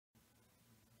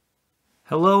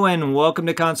Hello and welcome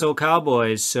to Console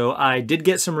Cowboys. So I did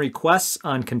get some requests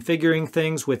on configuring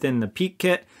things within the Peak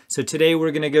Kit. So today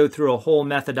we're going to go through a whole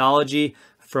methodology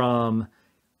from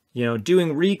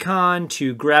doing recon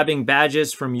to grabbing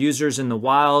badges from users in the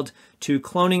wild to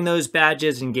cloning those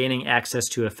badges and gaining access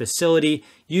to a facility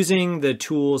using the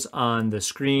tools on the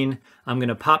screen. I'm going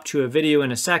to pop to a video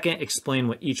in a second, explain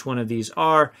what each one of these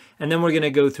are, and then we're going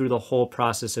to go through the whole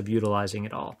process of utilizing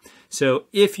it all. So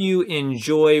if you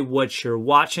enjoy what you're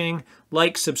watching,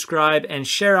 like, subscribe, and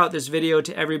share out this video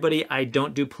to everybody. I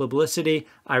don't do publicity.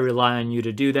 I rely on you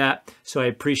to do that. So I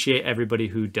appreciate everybody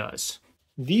who does.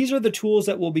 These are the tools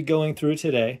that we'll be going through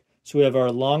today. So we have our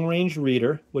long-range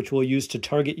reader, which we'll use to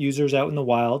target users out in the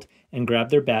wild and grab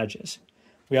their badges.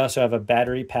 We also have a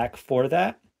battery pack for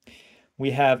that. We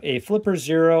have a Flipper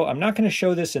Zero. I'm not going to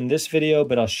show this in this video,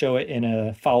 but I'll show it in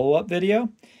a follow-up video.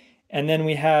 And then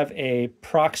we have a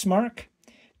Proxmark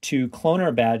to clone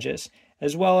our badges,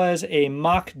 as well as a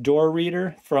mock door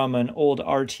reader from an old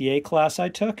RTA class I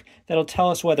took that'll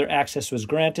tell us whether access was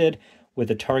granted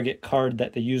with a target card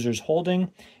that the user's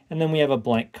holding. And then we have a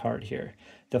blank card here.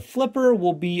 The flipper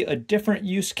will be a different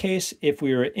use case if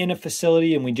we were in a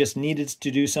facility and we just needed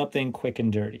to do something quick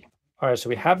and dirty. All right, so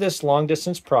we have this long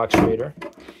distance prox reader.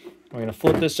 We're gonna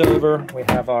flip this over. We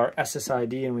have our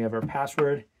SSID and we have our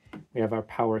password. We have our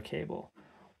power cable.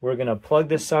 We're gonna plug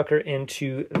this sucker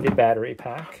into the battery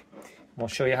pack. We'll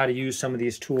show you how to use some of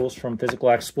these tools from Physical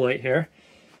Exploit here.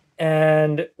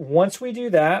 And once we do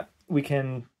that, we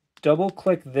can double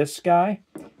click this guy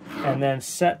and then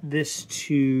set this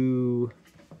to,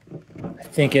 I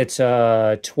think it's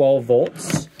 12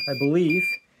 volts, I believe.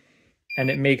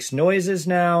 And it makes noises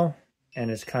now,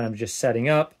 and it's kind of just setting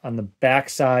up. On the back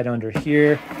side under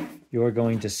here, you're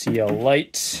going to see a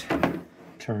light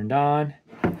turned on.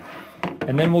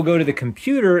 And then we'll go to the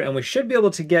computer and we should be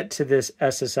able to get to this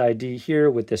SSID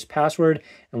here with this password,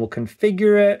 and we'll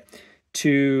configure it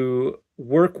to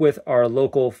work with our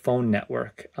local phone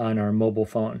network on our mobile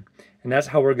phone. And that's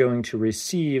how we're going to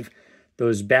receive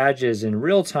those badges in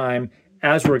real time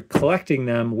as we're collecting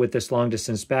them with this long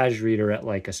distance badge reader at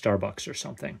like a Starbucks or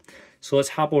something. So let's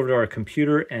hop over to our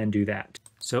computer and do that.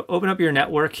 So open up your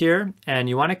network here and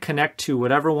you want to connect to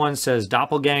whatever one says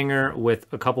doppelganger with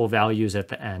a couple values at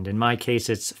the end. In my case,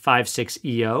 it's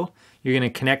 56EO. You're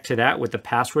going to connect to that with the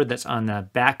password that's on the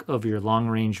back of your long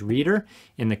range reader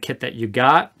in the kit that you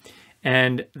got.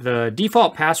 And the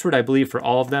default password, I believe, for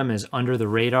all of them is under the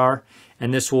radar.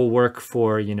 And this will work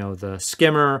for, the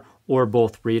skimmer or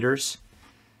both readers.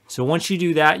 So once you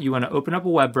do that, you want to open up a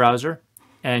web browser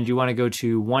and you want to go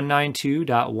to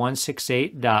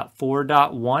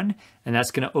 192.168.4.1. And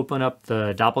that's going to open up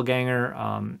the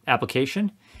Doppelganger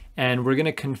application. And we're going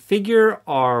to configure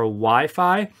our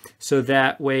Wi-Fi so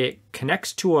that way it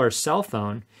connects to our cell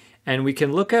phone. And we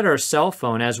can look at our cell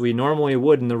phone as we normally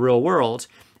would in the real world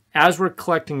as we're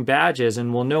collecting badges,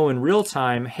 and we'll know in real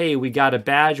time, hey, we got a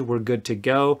badge, we're good to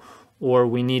go, or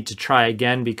we need to try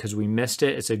again because we missed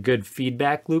it. It's a good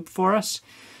feedback loop for us.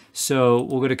 So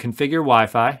we'll go to configure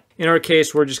Wi-Fi. In our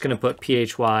case, we're just gonna put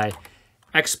PHY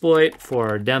exploit for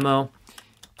our demo,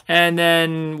 and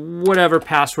then whatever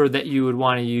password that you would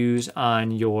wanna use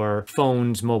on your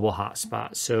phone's mobile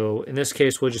hotspot. So in this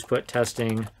case, we'll just put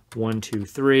testing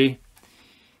 123.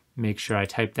 Make sure I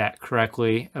type that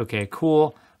correctly. Okay,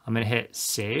 cool. I'm gonna hit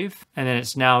save, and then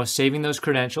it's now saving those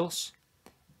credentials,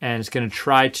 and it's gonna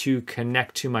try to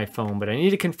connect to my phone, but I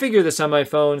need to configure this on my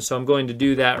phone, so I'm going to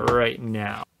do that right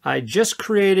now. I just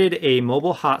created a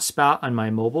mobile hotspot on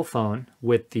my mobile phone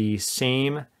with the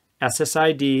same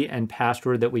SSID and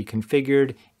password that we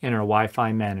configured in our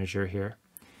Wi-Fi manager here.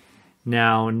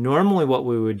 Now, normally what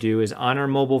we would do is on our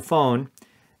mobile phone,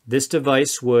 this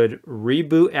device would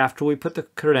reboot after we put the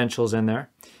credentials in there,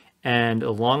 and a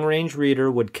long-range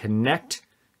reader would connect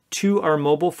to our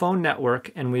mobile phone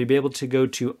network, and we'd be able to go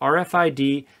to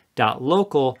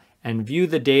rfid.local and view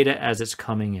the data as it's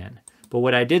coming in. But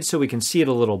what I did so we can see it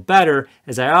a little better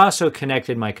is I also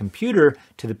connected my computer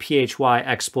to the PHY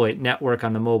exploit network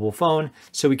on the mobile phone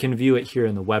so we can view it here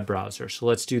in the web browser. So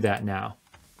let's do that now.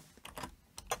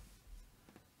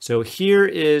 So here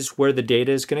is where the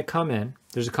data is going to come in.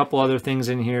 There's a couple other things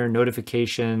in here,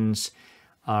 notifications,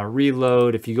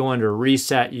 reload. If you go under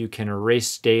reset, you can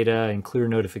erase data and clear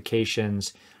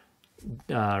notifications,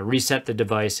 reset the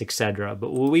device, etc.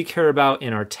 But what we care about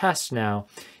in our test now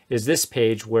is this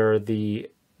page where the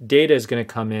data is going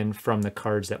to come in from the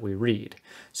cards that we read.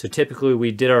 So typically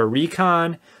we did our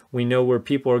recon. We know where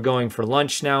people are going for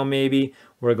lunch now maybe.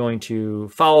 We're going to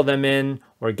follow them in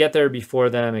or get there before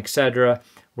them, etc.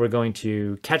 We're going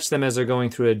to catch them as they're going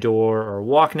through a door or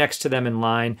walk next to them in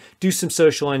line, do some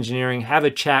social engineering, have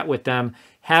a chat with them,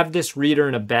 have this reader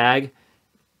in a bag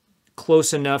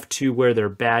close enough to where their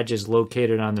badge is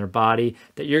located on their body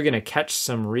that you're going to catch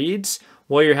some reads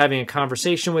while you're having a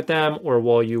conversation with them or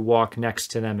while you walk next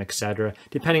to them, etc.,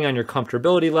 depending on your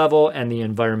comfortability level and the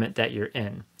environment that you're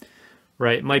in.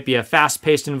 Right? It might be a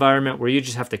fast-paced environment where you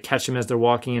just have to catch them as they're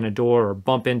walking in a door or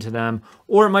bump into them.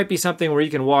 Or it might be something where you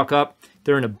can walk up,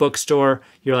 they're in a bookstore,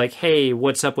 you're like, hey,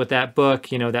 what's up with that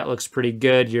book? You know, that looks pretty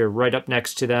good. You're right up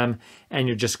next to them and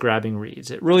you're just grabbing reads.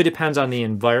 It really depends on the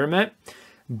environment.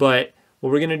 But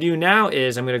what we're going to do now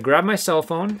is I'm going to grab my cell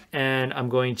phone and I'm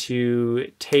going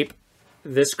to tape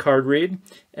this card read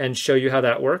and show you how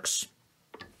that works.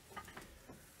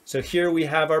 So here we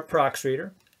have our Prox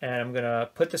reader. And I'm going to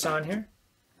put this on here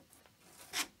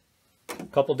a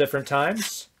couple different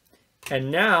times. And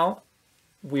now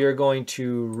we are going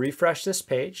to refresh this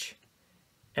page.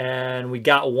 And we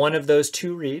got one of those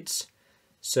two reads.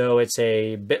 So it's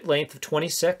a bit length of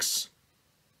 26.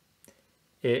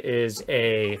 It is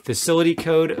a facility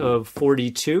code of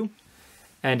 42.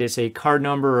 And it's a card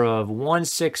number of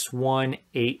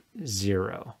 16180.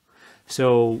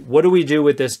 So what do we do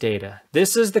with this data?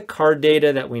 This is the card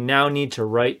data that we now need to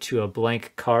write to a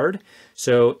blank card.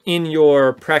 So in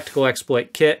your practical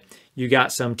exploit kit, you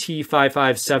got some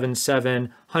T5577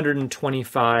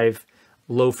 125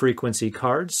 low frequency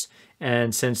cards.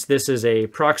 And since this is a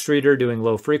Prox reader doing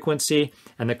low frequency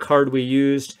and the card we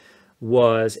used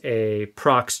was a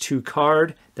Prox 2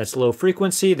 card that's low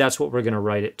frequency, that's what we're going to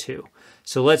write it to.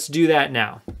 So let's do that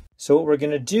now. So what we're going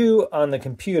to do on the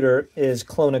computer is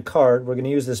clone a card. We're going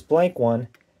to use this blank one.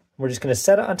 We're just going to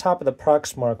set it on top of the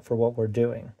Proxmark for what we're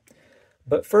doing.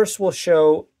 But first we'll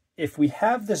show if we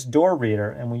have this door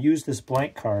reader and we use this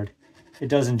blank card, it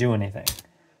doesn't do anything.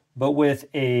 But with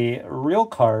a real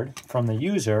card from the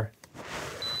user,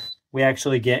 we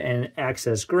actually get an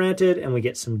access granted and we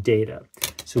get some data.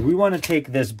 So we want to take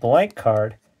this blank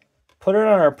card, put it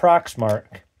on our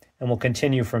Proxmark, and we'll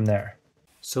continue from there.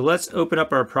 So let's open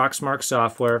up our Proxmark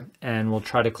software and we'll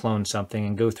try to clone something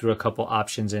and go through a couple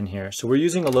options in here. So we're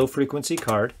using a low frequency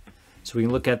card. So we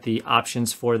can look at the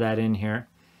options for that in here.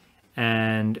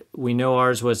 And we know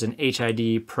ours was an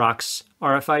HID Prox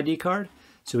RFID card.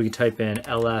 So we can type in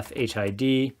LF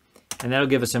HID and that'll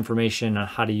give us information on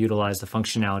how to utilize the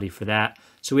functionality for that.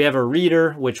 So we have a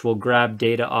reader which will grab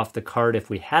data off the card if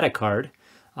we had a card.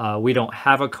 We don't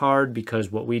have a card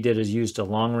because what we did is used a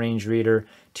long-range reader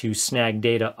to snag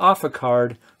data off a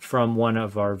card from one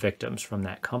of our victims from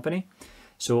that company.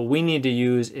 So what we need to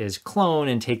use is clone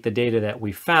and take the data that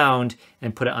we found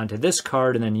and put it onto this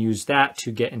card and then use that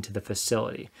to get into the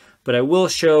facility. But I will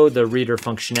show the reader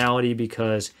functionality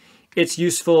because it's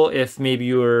useful if maybe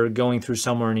you're going through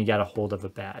somewhere and you got a hold of a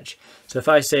badge. So if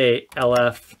I say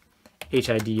LF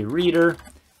HID reader,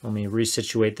 let me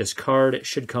resituate this card, it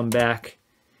should come back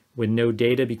with no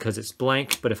data because it's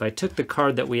blank. But if I took the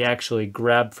card that we actually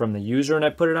grabbed from the user and I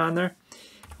put it on there,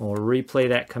 and we'll replay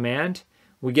that command,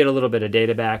 we get a little bit of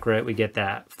data back, right? We get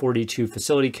that 42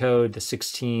 facility code, the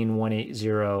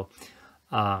 16180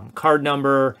 card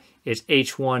number, it's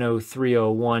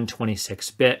H10301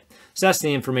 26-bit. So that's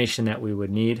the information that we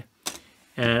would need.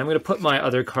 And I'm going to put my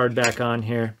other card back on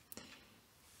here,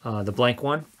 the blank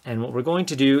one. And what we're going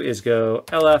to do is go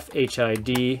LF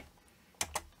HID.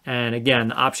 And again,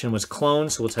 the option was clone,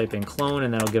 so we'll type in clone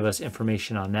and that'll give us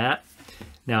information on that.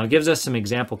 Now it gives us some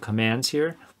example commands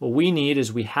here. What we need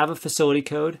is we have a facility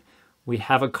code, we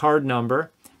have a card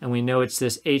number, and we know it's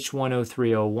this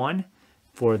H10301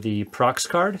 for the Prox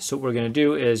card. So what we're going to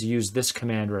do is use this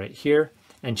command right here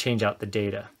and change out the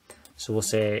data. So we'll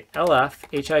say LF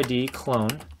HID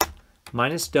clone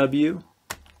 -W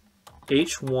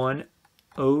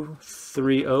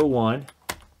H10301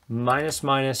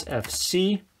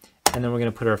 -FC. And then we're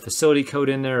going to put our facility code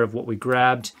in there of what we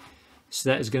grabbed. So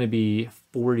that is going to be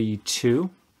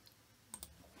 42.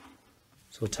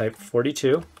 So we'll type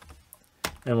 42.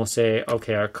 And we'll say,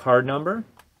 okay, our card number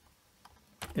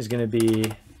is going to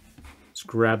be, let's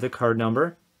grab the card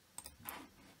number,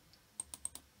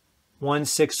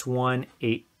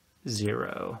 16180.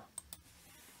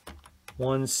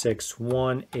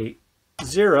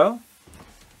 16180.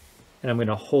 And I'm going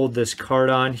to hold this card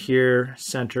on here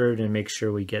centered and make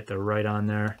sure we get the right on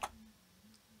there.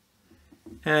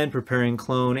 And preparing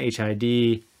clone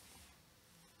HID.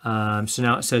 So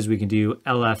now it says we can do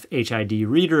LF HID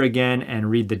reader again and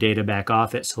read the data back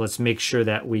off it. So let's make sure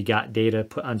that we got data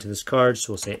put onto this card.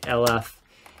 So we'll say LF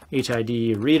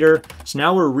HID reader. So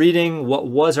now we're reading what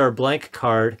was our blank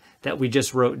card that we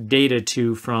just wrote data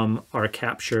to from our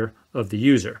capture of the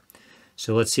user.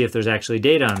 So let's see if there's actually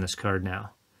data on this card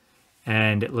now.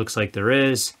 And it looks like there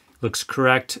is. Looks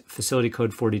correct. Facility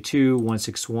code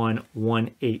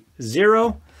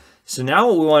 42161-180. So now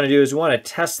what we want to do is we want to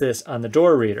test this on the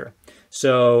door reader.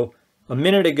 So a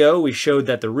minute ago, we showed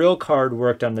that the real card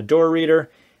worked on the door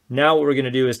reader. Now what we're going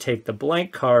to do is take the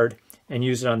blank card and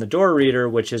use it on the door reader,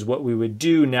 which is what we would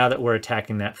do now that we're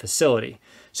attacking that facility.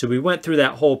 So we went through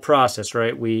that whole process,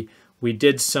 right? We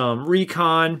did some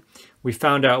recon. We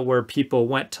found out where people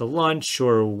went to lunch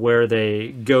or where they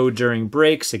go during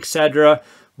breaks, etc.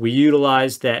 We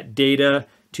utilized that data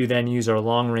to then use our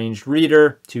long-range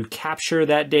reader to capture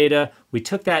that data. We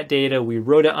took that data, we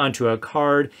wrote it onto a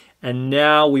card, and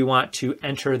now we want to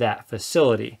enter that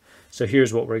facility. So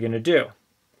here's what we're going to do.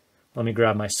 Let me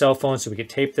grab my cell phone so we can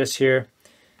tape this here.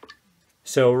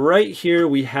 So right here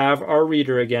we have our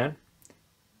reader again,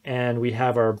 and we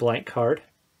have our blank card.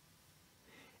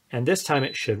 And this time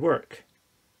it should work,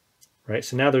 right?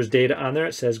 So now there's data on there.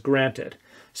 It says granted.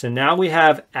 So now we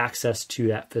have access to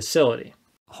that facility.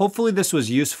 Hopefully this was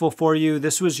useful for you.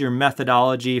 This was your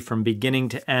methodology from beginning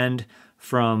to end,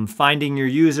 from finding your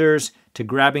users to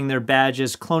grabbing their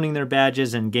badges, cloning their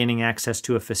badges, and gaining access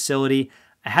to a facility.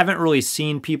 I haven't really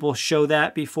seen people show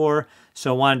that before,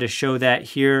 so I wanted to show that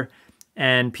here.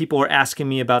 And people were asking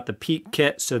me about the peek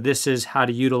kit. So this is how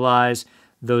to utilize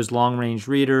those long-range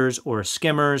readers or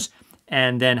skimmers,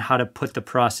 and then how to put the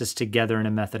process together in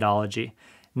a methodology.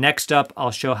 Next up, I'll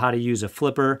show how to use a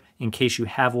flipper in case you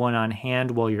have one on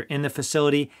hand while you're in the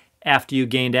facility after you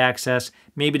gained access,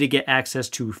 maybe to get access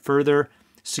to further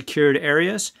secured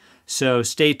areas. So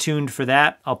stay tuned for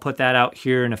that. I'll put that out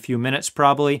here in a few minutes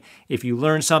probably. If you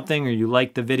learned something or you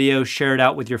like the video, share it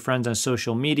out with your friends on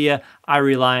social media. I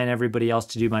rely on everybody else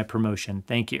to do my promotion.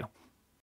 Thank you.